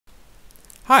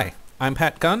Hi, I'm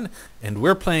Pat Gunn, and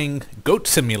we're playing Goat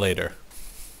Simulator.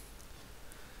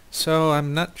 So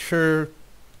I'm not sure,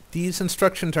 these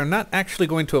instructions are not actually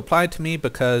going to apply to me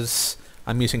because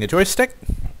I'm using a joystick.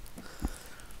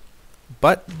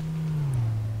 But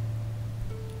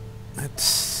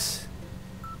let's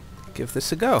give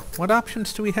this a go. What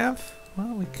options do we have?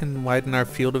 Well, we can widen our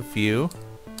field of view.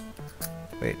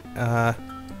 Wait,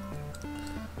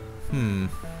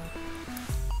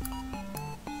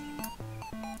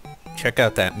 check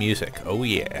out that music. Oh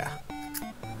yeah.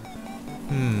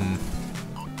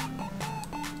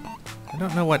 I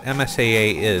don't know what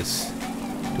MSAA is.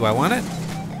 Do I want it?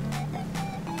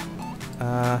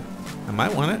 I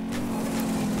might want it.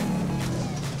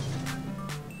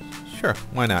 Sure,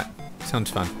 why not? Sounds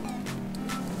fun.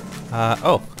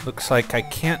 Oh, looks like I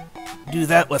can't do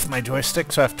that with my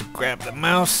joystick, so I have to grab the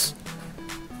mouse.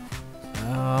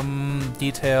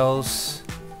 Details.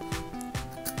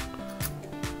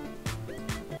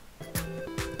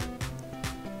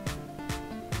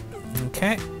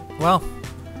 Okay, well,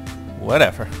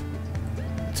 whatever.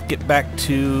 Let's get back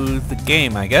to the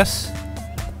game, I guess.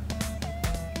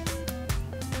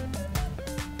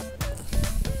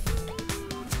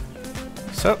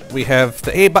 So, we have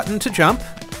the A button to jump.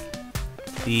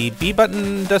 The B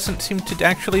button doesn't seem to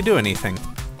actually do anything.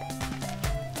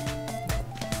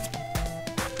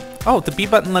 Oh, the B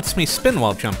button lets me spin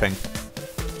while jumping.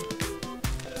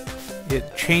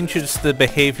 It changes the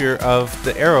behavior of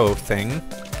the arrow thing.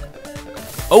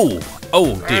 Oh!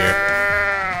 Oh dear.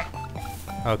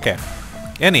 Okay.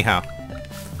 Anyhow.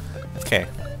 Okay.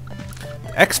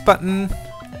 The X button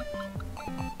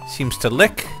seems to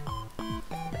lick.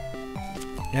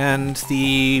 And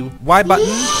the Y button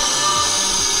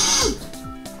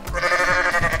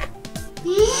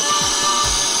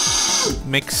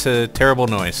makes a terrible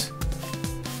noise.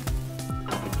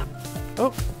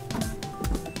 Oh.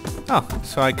 Oh,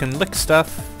 so I can lick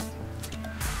stuff.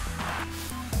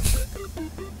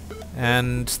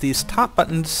 And these top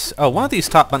buttons... Oh, one of these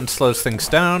top buttons slows things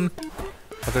down.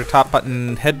 Other top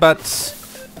button headbutts.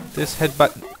 This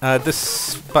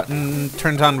this button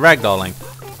turns on ragdolling.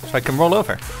 So I can roll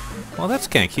over. Well, that's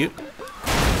kinda cute.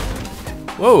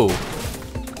 Whoa!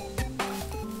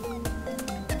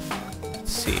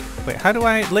 Let's see. Wait, how do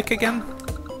I lick again?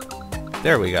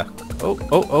 There we go. Oh,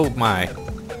 oh, oh my.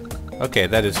 Okay,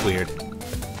 that is weird.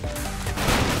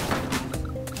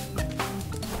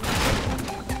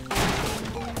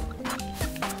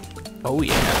 Oh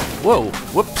yeah. Whoa!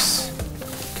 Whoops!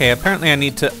 Okay, apparently I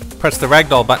need to press the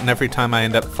ragdoll button every time I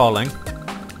end up falling.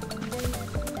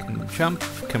 Can jump,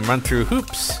 can run through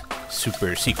hoops.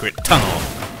 Super secret tunnel.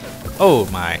 Oh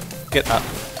my. Get up.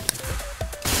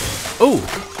 Oh!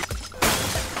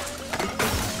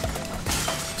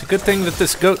 It's a good thing that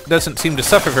this goat doesn't seem to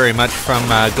suffer very much from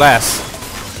glass.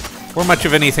 Or much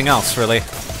of anything else, really.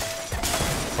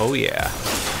 Oh yeah.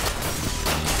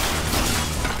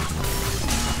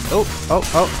 Oh, oh,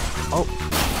 oh, oh.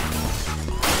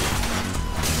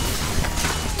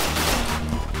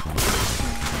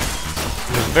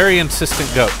 He's a very insistent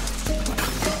goat.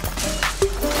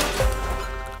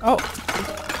 Oh.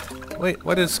 Wait,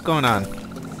 what is going on?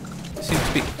 Seems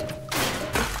to be...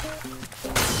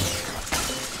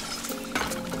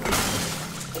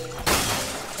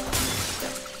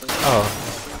 Oh.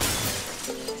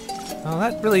 Well,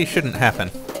 that really shouldn't happen.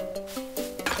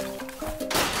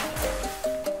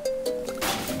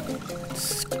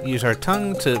 Use our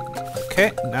tongue to...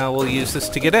 Okay, now we'll use this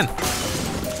to get in.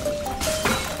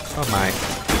 Oh my.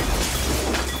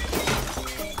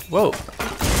 Whoa.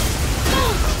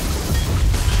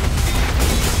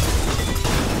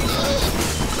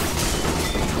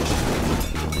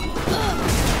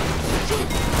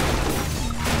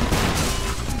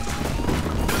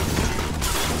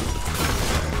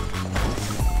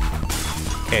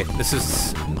 Okay, this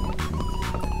is...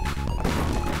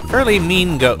 fairly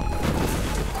mean goat.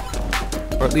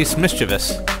 Or at least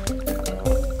mischievous.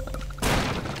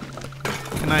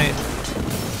 Can I...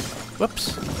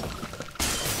 Whoops.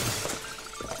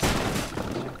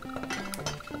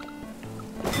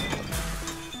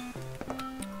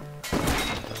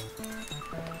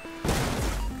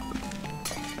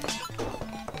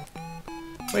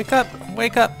 Wake up!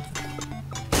 Wake up!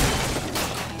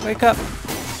 Wake up!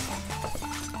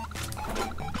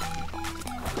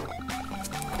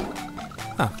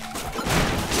 Huh.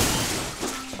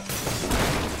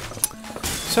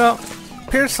 So,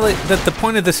 appears that the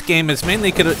point of this game is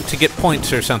mainly to get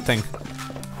points or something.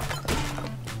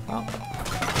 Well,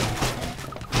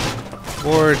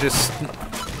 or just...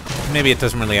 maybe it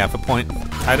doesn't really have a point.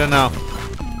 I don't know.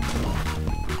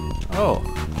 Oh,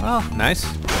 well, nice.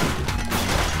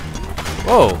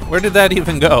 Whoa, where did that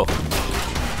even go?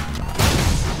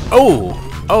 Oh!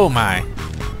 Oh my.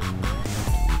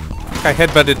 I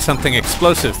headbutted something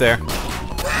explosive there.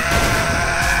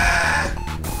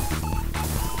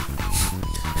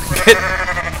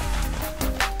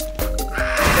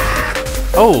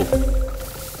 Oh!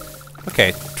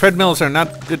 Okay, treadmills are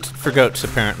not good for goats,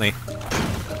 apparently.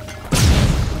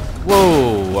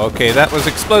 Whoa, okay, that was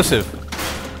explosive.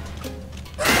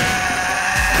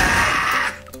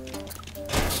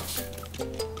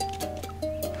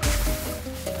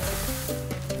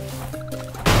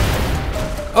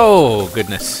 Oh,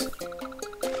 goodness.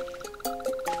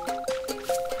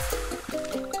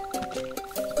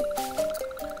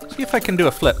 See if I can do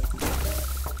a flip.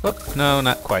 Whoop, no,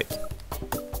 not quite.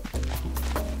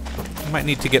 Might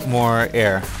need to get more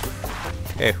air.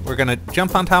 Okay, we're gonna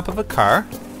jump on top of a car.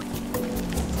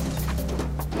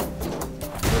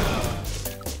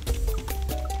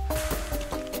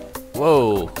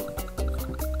 Whoa.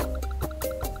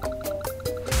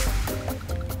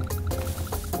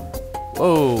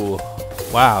 Whoa.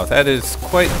 Wow, that is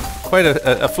quite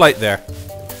a flight there.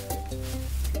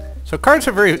 So cars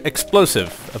are very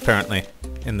explosive, apparently,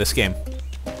 in this game.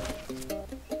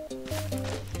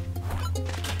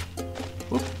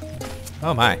 Whoop.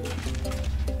 Oh my.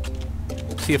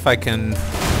 See if I can...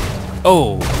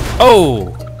 Oh!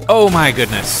 Oh! Oh my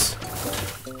goodness!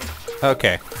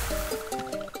 Okay.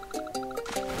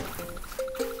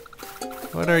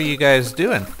 What are you guys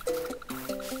doing?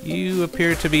 You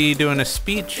appear to be doing a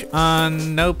speech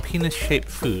on no penis-shaped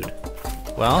food.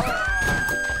 Well...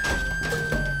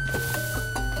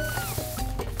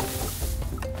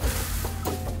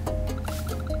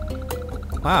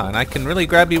 Wow, and I can really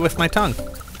grab you with my tongue.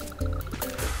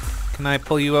 Can I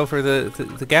pull you over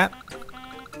the gap?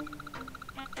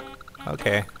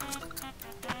 Okay.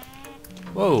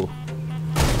 Whoa.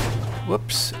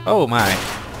 Whoops. Oh my.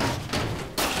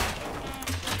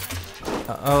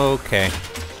 Okay.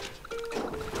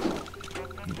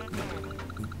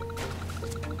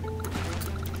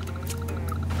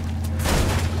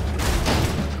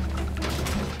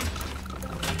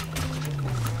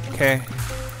 Okay.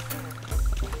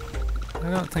 I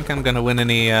don't think I'm gonna win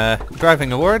any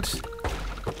driving awards.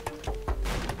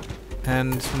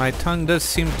 And my tongue does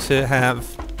seem to have...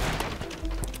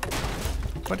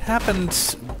 What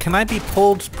happens? Can I be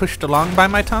pushed along by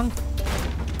my tongue?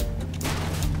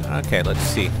 Okay, let's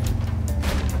see.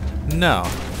 No.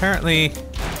 Apparently,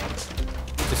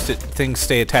 just things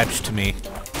stay attached to me.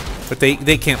 But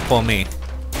they can't pull me.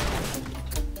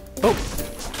 Oh!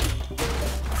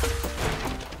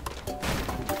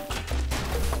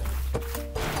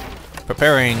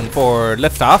 Preparing for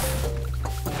liftoff.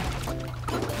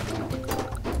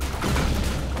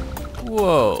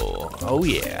 Whoa. Oh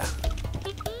yeah.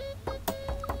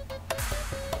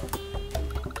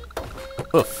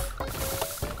 Oof.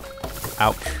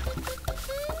 Ouch.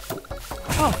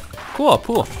 Oh, cool,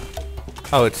 pool.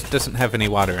 Oh, it doesn't have any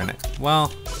water in it.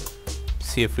 Well,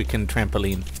 see if we can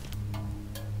trampoline.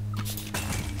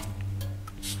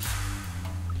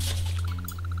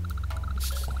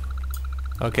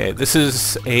 Okay, this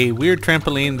is a weird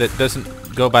trampoline that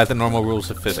doesn't go by the normal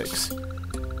rules of physics.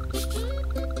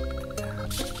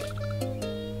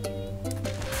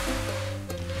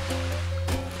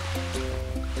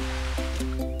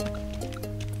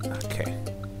 Okay.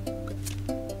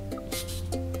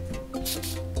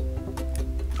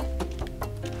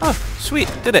 Oh, sweet,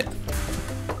 did it.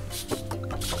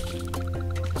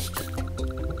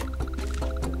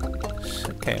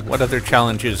 Okay, what other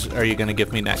challenges are you going to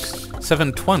give me next?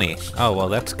 720. Oh, well,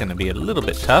 that's going to be a little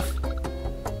bit tough.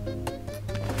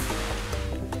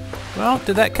 Well,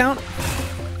 did that count?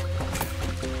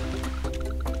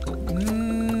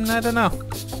 I don't know.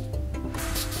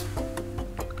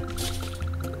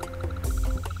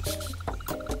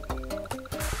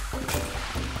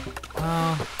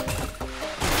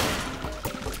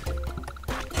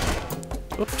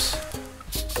 Oops.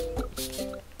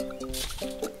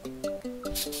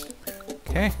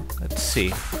 Okay, let's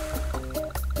see.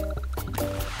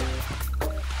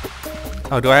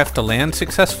 Oh, do I have to land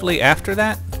successfully after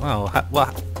that? Well,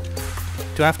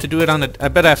 do I have to do it on a... I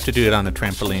bet I have to do it on a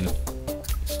trampoline.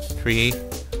 3,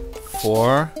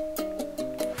 4,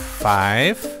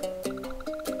 5.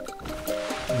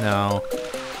 No.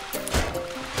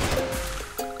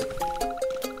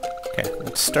 Okay,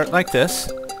 let's start like this.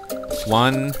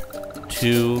 1,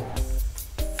 2,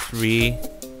 3.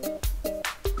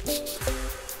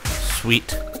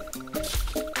 Sweet.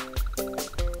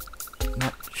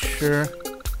 Not sure.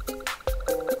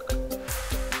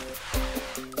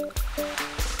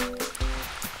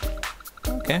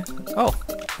 Okay. Oh,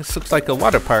 this looks like a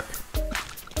water park.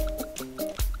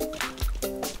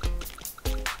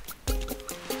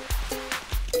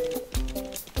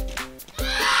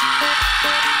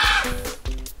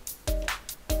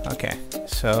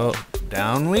 So,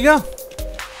 down we go.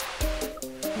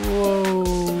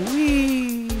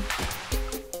 Whoa-wee.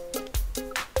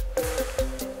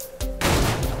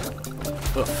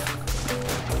 Oof.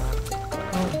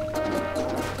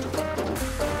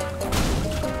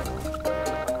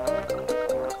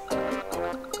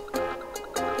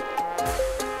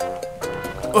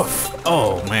 Oof.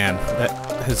 Oh, man. That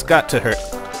has got to hurt.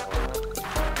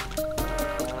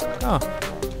 Oh.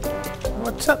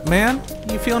 What's up, man?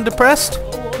 You feeling depressed?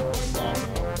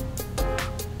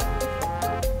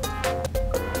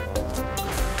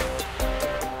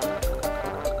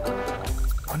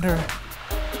 Wonder...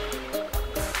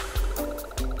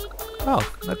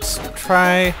 Oh, let's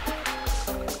try...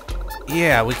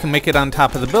 Yeah, we can make it on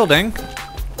top of the building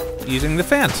using the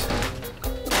fans.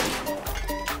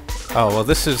 Oh, well,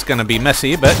 this is gonna be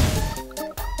messy, but...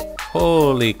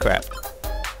 Holy crap.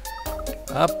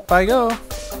 Up I go.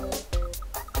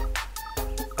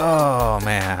 Oh,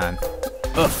 man.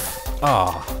 Oof.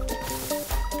 Oh.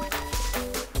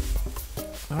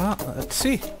 Well, let's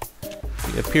see.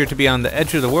 We appear to be on the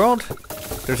edge of the world.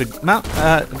 There's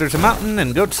a mountain,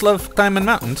 and goats love climbing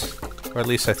mountains. Or at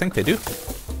least I think they do.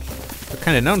 They're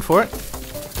kind of known for it.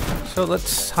 So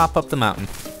let's hop up the mountain.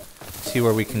 See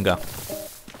where we can go.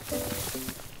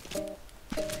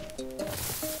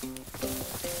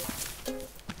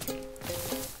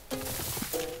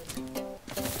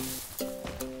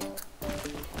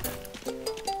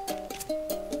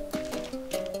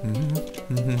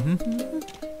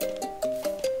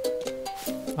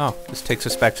 Oh, this takes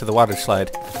us back to the water slide.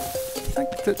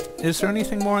 Is there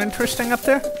anything more interesting up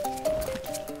there?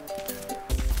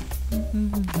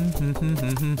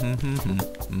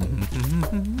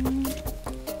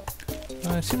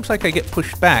 It seems like I get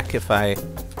pushed back if I...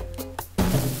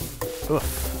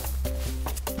 Oof.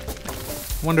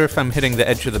 Wonder if I'm hitting the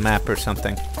edge of the map or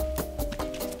something.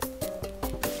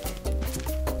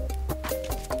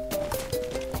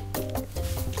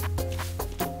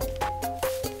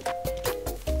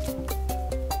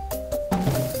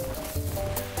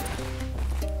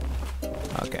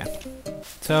 Okay.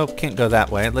 So, can't go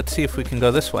that way. Let's see if we can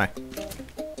go this way.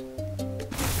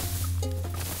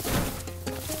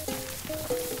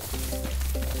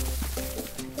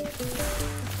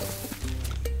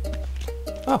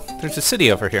 Oh, there's a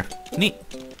city over here. Neat.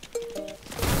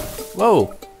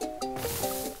 Whoa.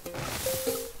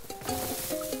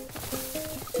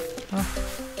 Oh.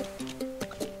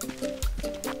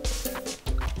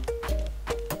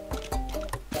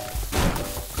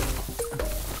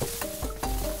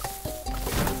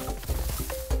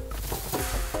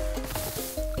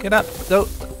 Get up, go.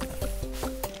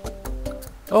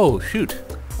 Oh, shoot.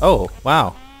 Oh,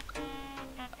 wow.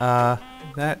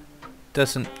 That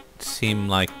doesn't seem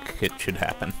like it should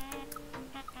happen.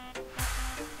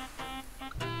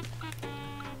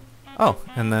 Oh,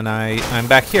 and then I'm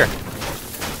back here.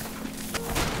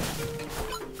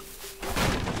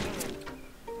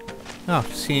 Oh,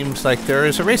 seems like there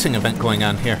is a racing event going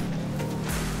on here.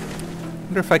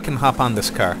 Wonder if I can hop on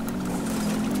this car.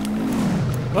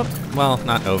 Whoop, well,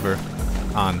 not over.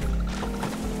 On.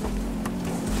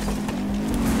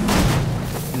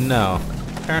 No,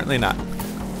 apparently not.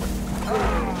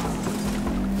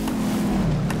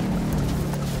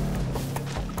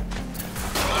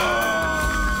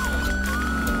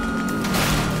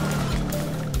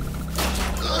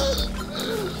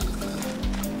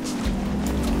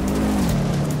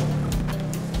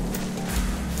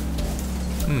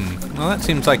 Well, that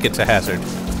seems like it's a hazard.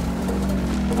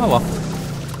 Oh well.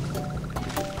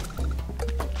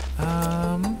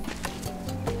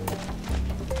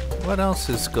 What else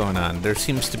is going on? There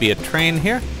seems to be a train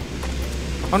here.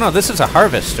 Oh no, this is a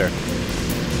harvester.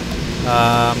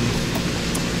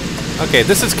 Okay,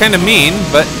 this is kind of mean,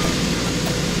 but...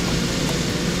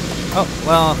 Oh,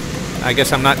 well, I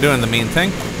guess I'm not doing the mean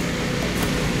thing.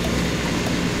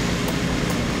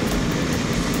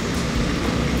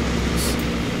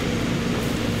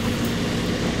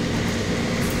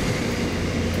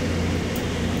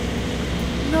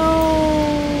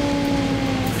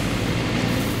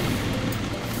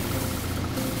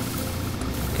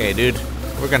 Okay, dude,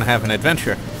 we're gonna have an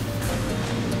adventure.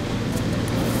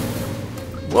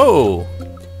 Whoa!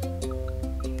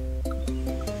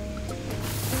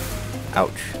 Ouch.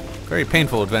 Very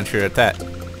painful adventure at that.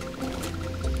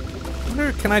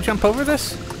 Wonder, can I jump over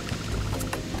this?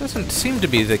 Doesn't seem to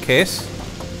be the case.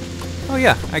 Oh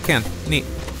yeah, I can. Neat.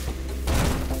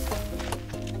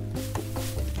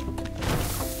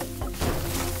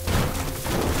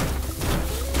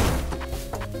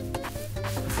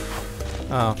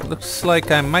 Oh, looks like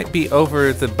I might be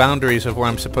over the boundaries of where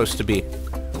I'm supposed to be.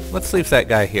 Let's leave that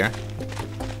guy here.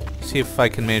 See if I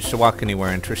can manage to walk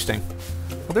anywhere interesting.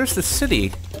 Well, there's the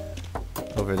city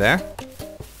over there.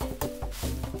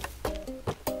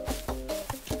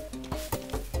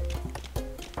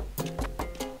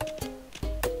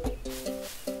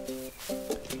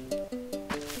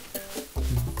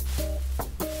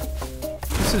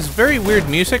 This is very weird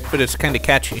music, but it's kind of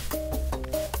catchy.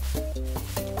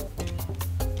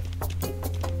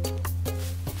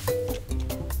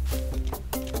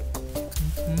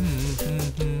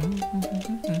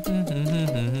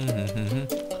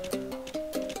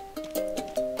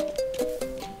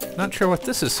 Not sure what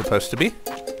this is supposed to be.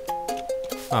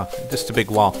 Oh, just a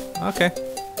big wall. Okay.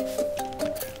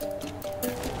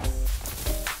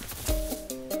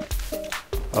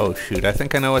 Oh shoot, I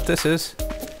think I know what this is.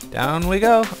 Down we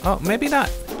go. Oh, maybe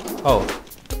not. Oh.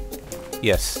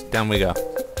 Yes, down we go.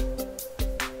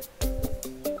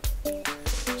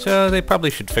 So they probably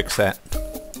should fix that.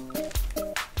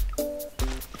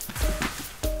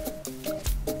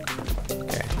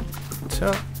 Okay.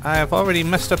 So I've already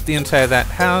messed up the inside of that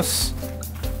house.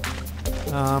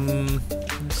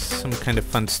 Some kind of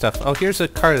fun stuff. Oh, here's a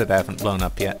car that I haven't blown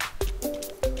up yet.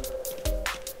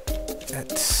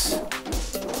 It's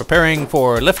preparing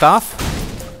for liftoff.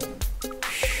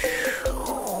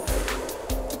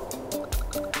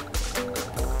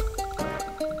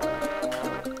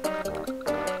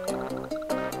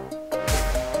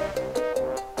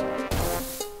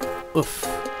 Oof.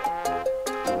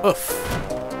 Oof.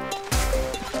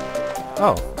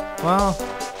 Oh, well.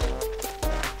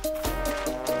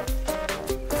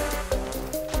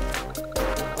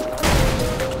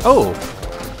 Oh!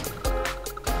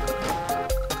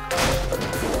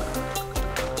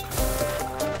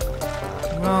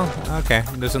 Well, okay.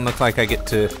 It doesn't look like I get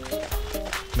to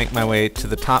make my way to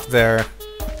the top there.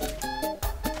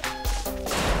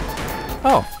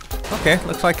 Oh, okay.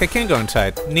 Looks like I can go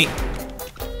inside. Neat.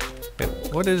 Wait,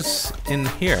 what is in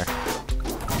here?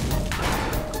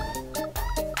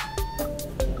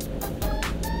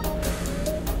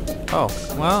 Oh,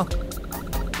 well.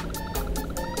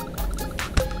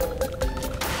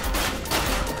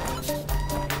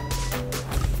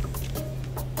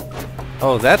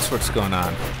 Oh, that's what's going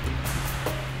on.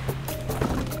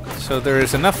 So there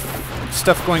is enough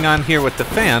stuff going on here with the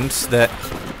fans that...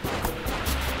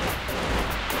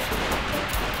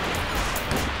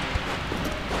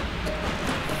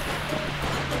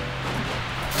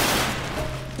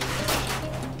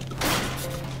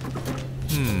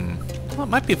 Well, it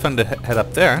might be fun to head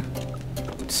up there.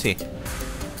 Let's see.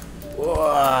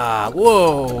 Whoa,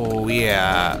 whoa,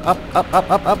 yeah. Up, up,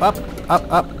 up, up, up, up,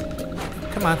 up, up.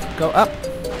 Come on, go up.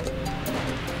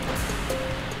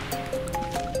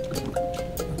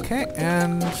 Okay,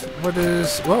 and what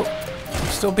is... Whoa, I'm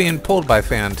still being pulled by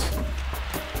fans.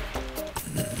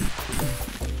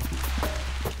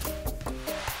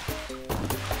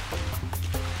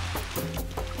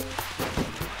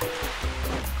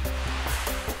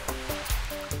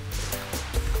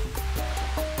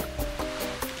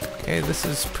 Okay, this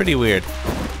is pretty weird.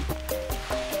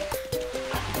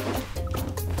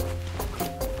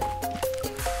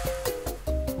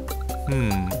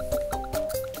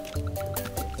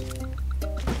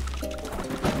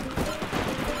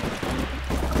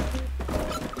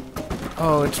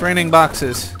 Oh, it's raining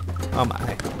boxes. Oh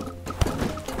my.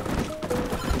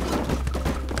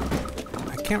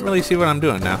 I can't really see what I'm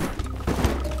doing now.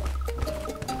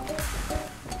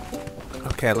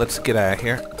 Okay, let's get out of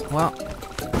here. Well,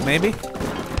 maybe?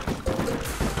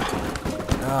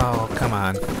 Oh, come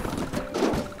on.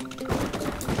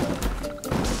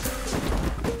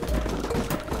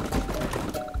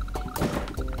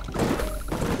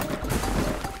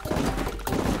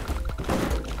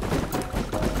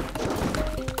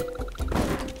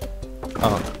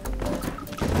 Oh.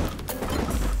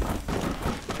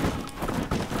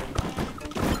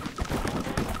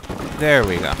 There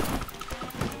we go.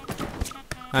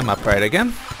 I'm upright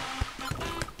again.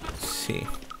 Let's see.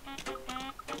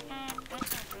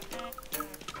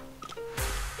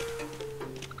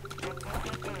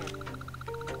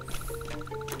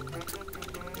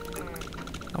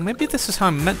 Oh, maybe this is how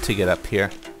I'm meant to get up here.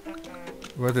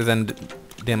 Rather than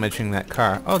damaging that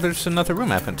car. Oh, there's another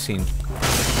room I haven't seen.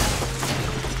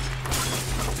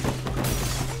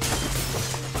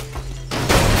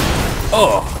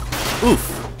 Oh!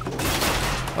 Oof!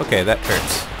 Okay, that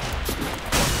hurts.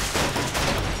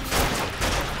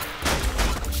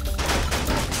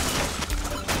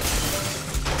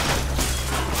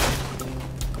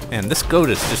 Man, this goat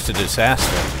is just a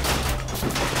disaster.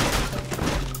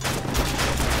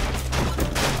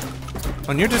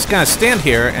 When you're just gonna stand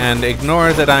here and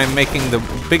ignore that I'm making the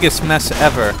biggest mess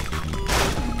ever.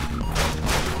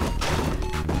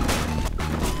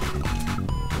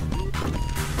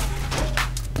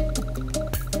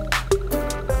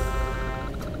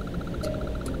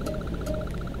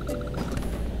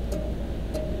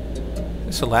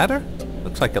 this a ladder?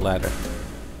 Looks like a ladder.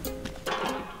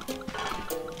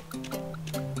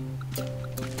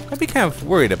 I'd be kind of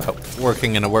worried about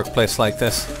working in a workplace like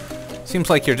this. Seems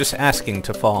like you're just asking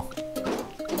to fall.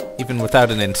 Even without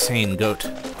an insane goat.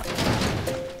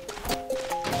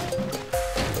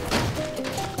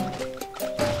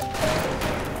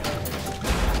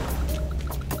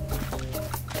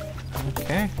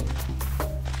 Okay.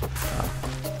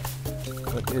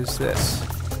 What is this?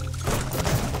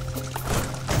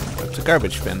 It's a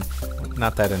garbage bin.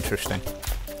 Not that interesting.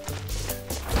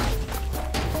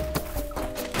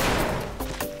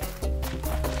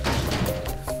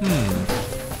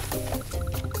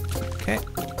 Okay.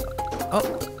 Oh.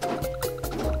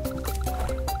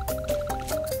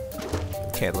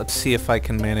 Okay, let's see if I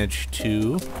can manage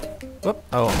to... Whoop.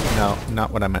 Oh, no,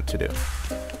 not what I meant to do.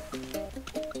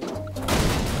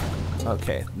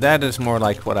 Okay, that is more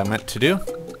like what I meant to do.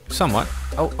 Somewhat.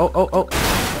 Oh, oh, oh, oh.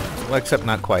 Well, except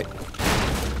not quite.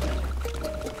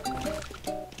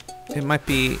 It might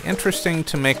be interesting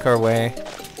to make our way...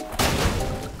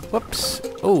 Whoops.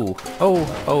 Oh,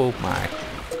 oh, oh my.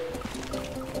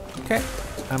 Okay,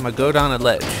 I'm a goat on a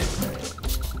ledge.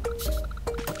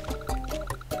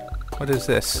 What is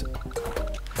this?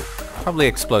 Probably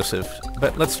explosive,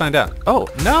 but let's find out. Oh,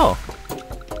 no!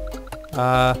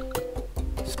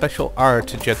 Special R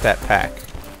to jet that pack.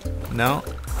 No.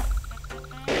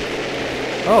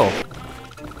 Oh.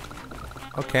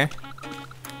 Okay.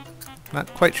 Not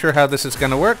quite sure how this is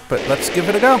gonna work, but let's give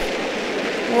it a go.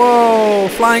 Whoa!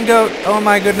 Flying goat! Oh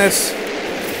my goodness!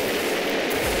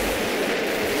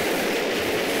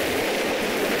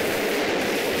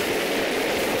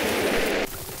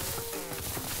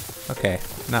 Okay,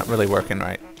 not really working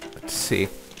right. Let's see.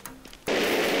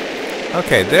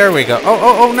 Okay, there we go. Oh,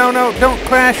 oh, oh, no, no, don't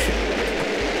crash!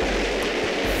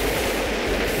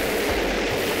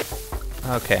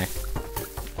 Okay.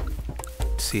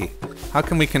 Let's see. How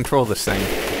can we control this thing?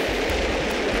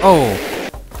 Oh!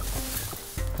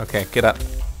 Okay, get up.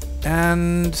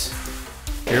 And...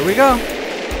 here we go!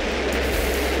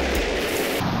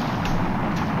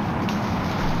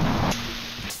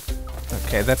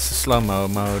 Okay, that's the slow-mo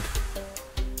mode.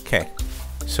 Okay,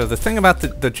 so the thing about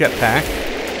the jetpack...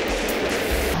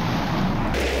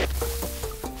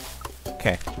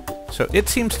 Okay, so it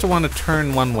seems to want to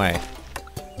turn one way.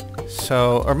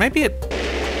 So, or maybe it...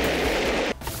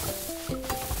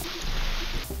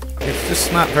 It's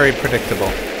just not very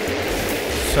predictable.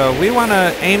 So we want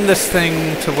to aim this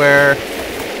thing to where...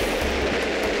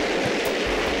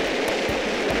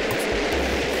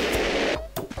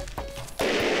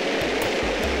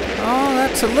 Oh,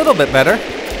 that's a little bit better.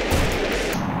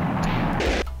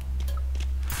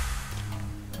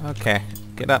 Okay,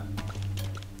 get up.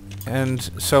 And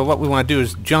so what we want to do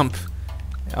is jump.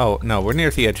 Oh, no, we're near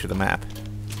the edge of the map.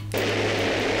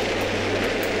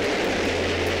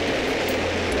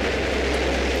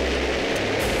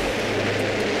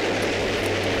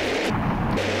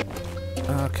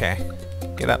 Okay,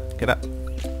 get up, get up.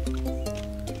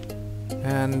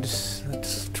 And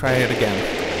let's try it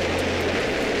again.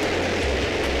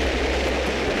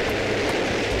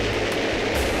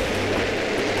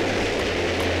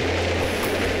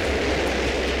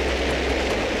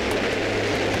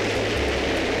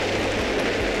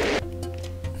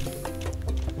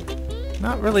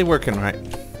 Not really working right.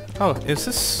 Oh, is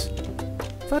this...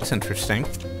 That's interesting.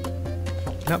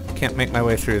 Nope, can't make my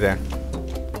way through there.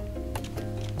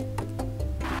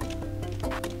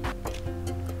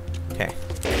 Okay.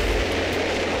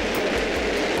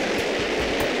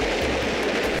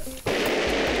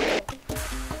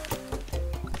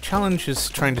 The challenge is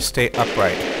trying to stay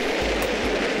upright.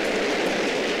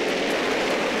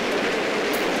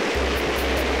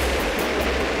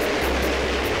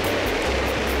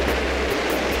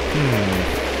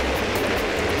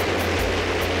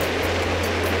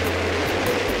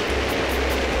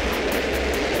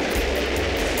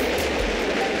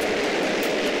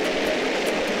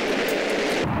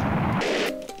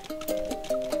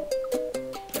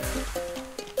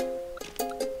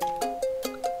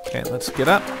 Okay, let's get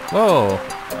up. Whoa!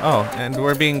 Oh, and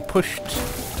we're being pushed.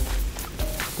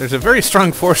 There's a very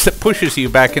strong force that pushes you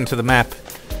back into the map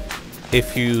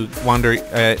if you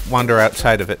wander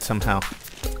outside of it somehow.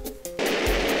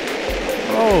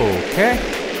 Okay.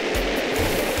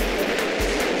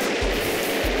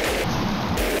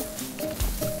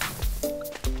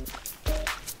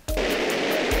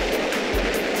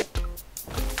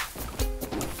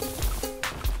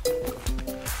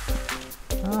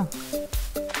 Oh.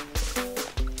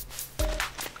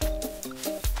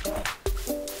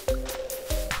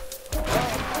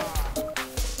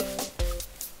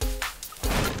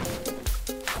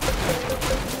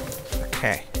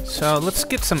 So let's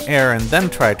get some air and then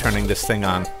try turning this thing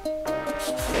on.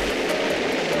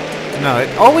 No,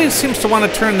 it always seems to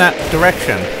want to turn that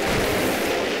direction.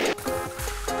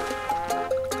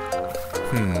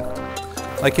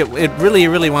 Like it really,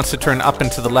 really wants to turn up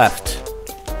and to the left.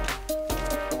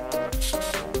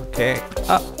 Okay,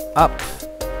 up, up,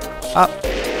 up.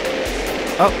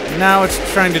 Oh, now it's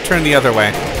trying to turn the other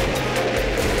way.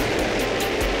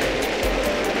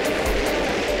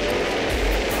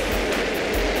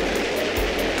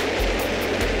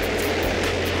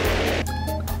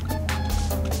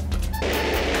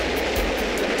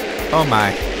 Oh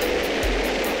my.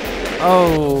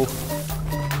 Oh.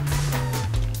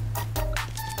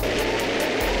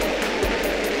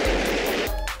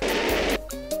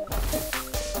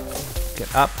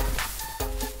 Get up.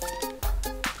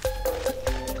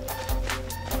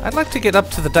 I'd like to get up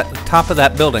to the top of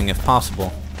that building if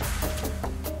possible.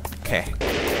 Okay.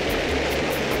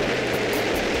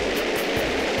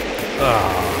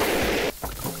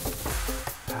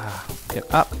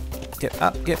 Get up. Get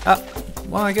up. Get up.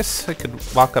 Well, I guess I could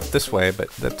walk up this way, but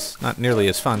that's not nearly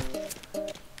as fun.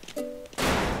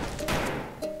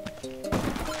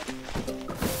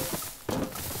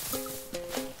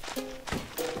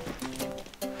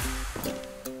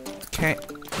 Okay,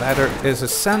 ladder is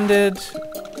ascended. So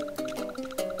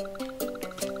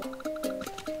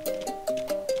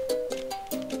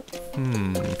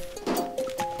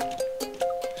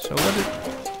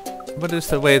what is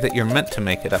the way that you're meant to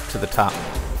make it up to the top?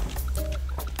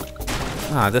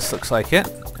 Ah, this looks like it.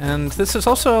 And this is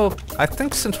also, I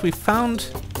think since we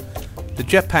found the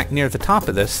jetpack near the top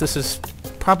of this, this is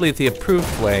probably the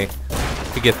approved way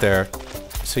to get there.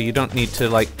 So you don't need to,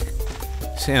 like,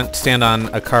 stand on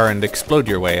a car and explode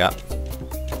your way up.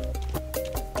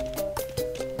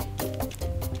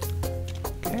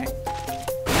 Okay.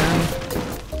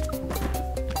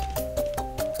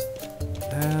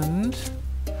 And...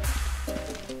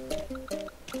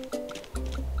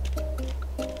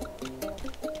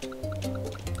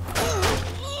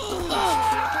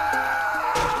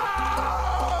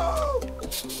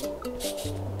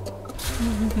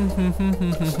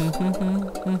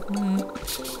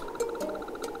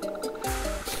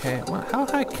 Okay, well, how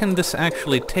high can this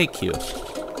actually take you?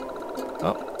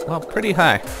 Oh, well, pretty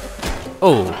high.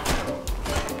 Oh!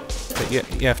 But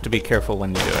you have to be careful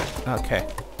when you do it. Okay.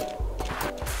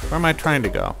 Where am I trying to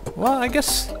go? Well, I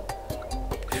guess...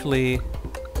 Actually...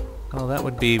 Well, that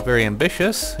would be very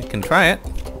ambitious. I can try it.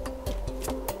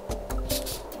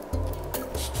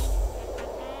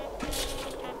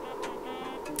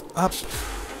 Up.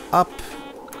 Up.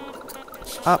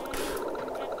 Up.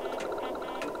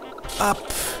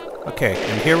 Up. Okay,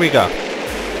 and here we go.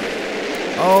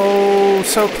 Oh,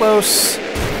 so close.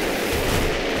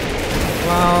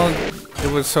 Well,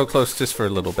 it was so close just for a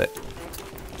little bit.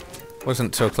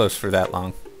 Wasn't so close for that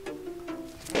long.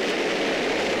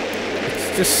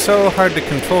 It's just so hard to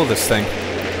control this thing.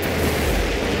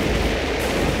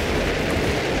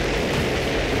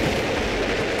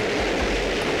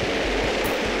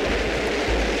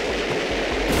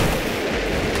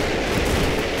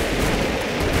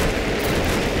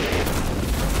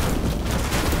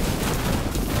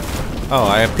 Oh,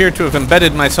 I appear to have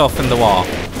embedded myself in the wall.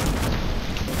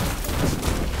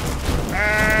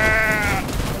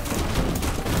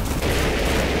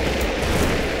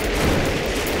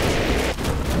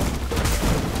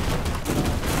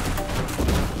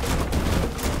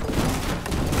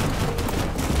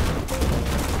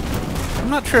 I'm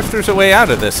not sure if there's a way out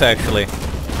of this, actually.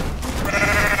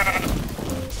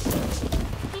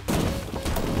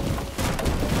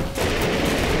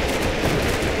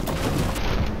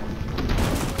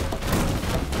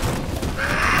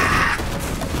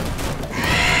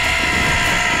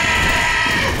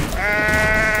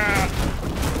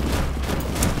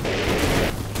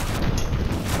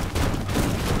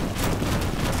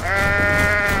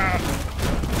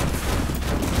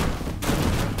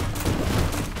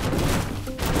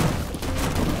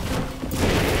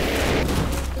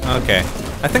 Okay,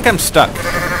 I think I'm stuck.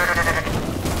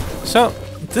 So,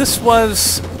 this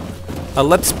was a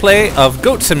Let's Play of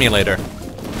Goat Simulator.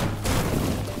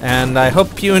 And I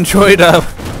hope you enjoyed,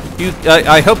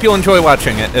 I hope you'll enjoy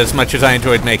watching it as much as I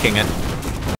enjoyed making it.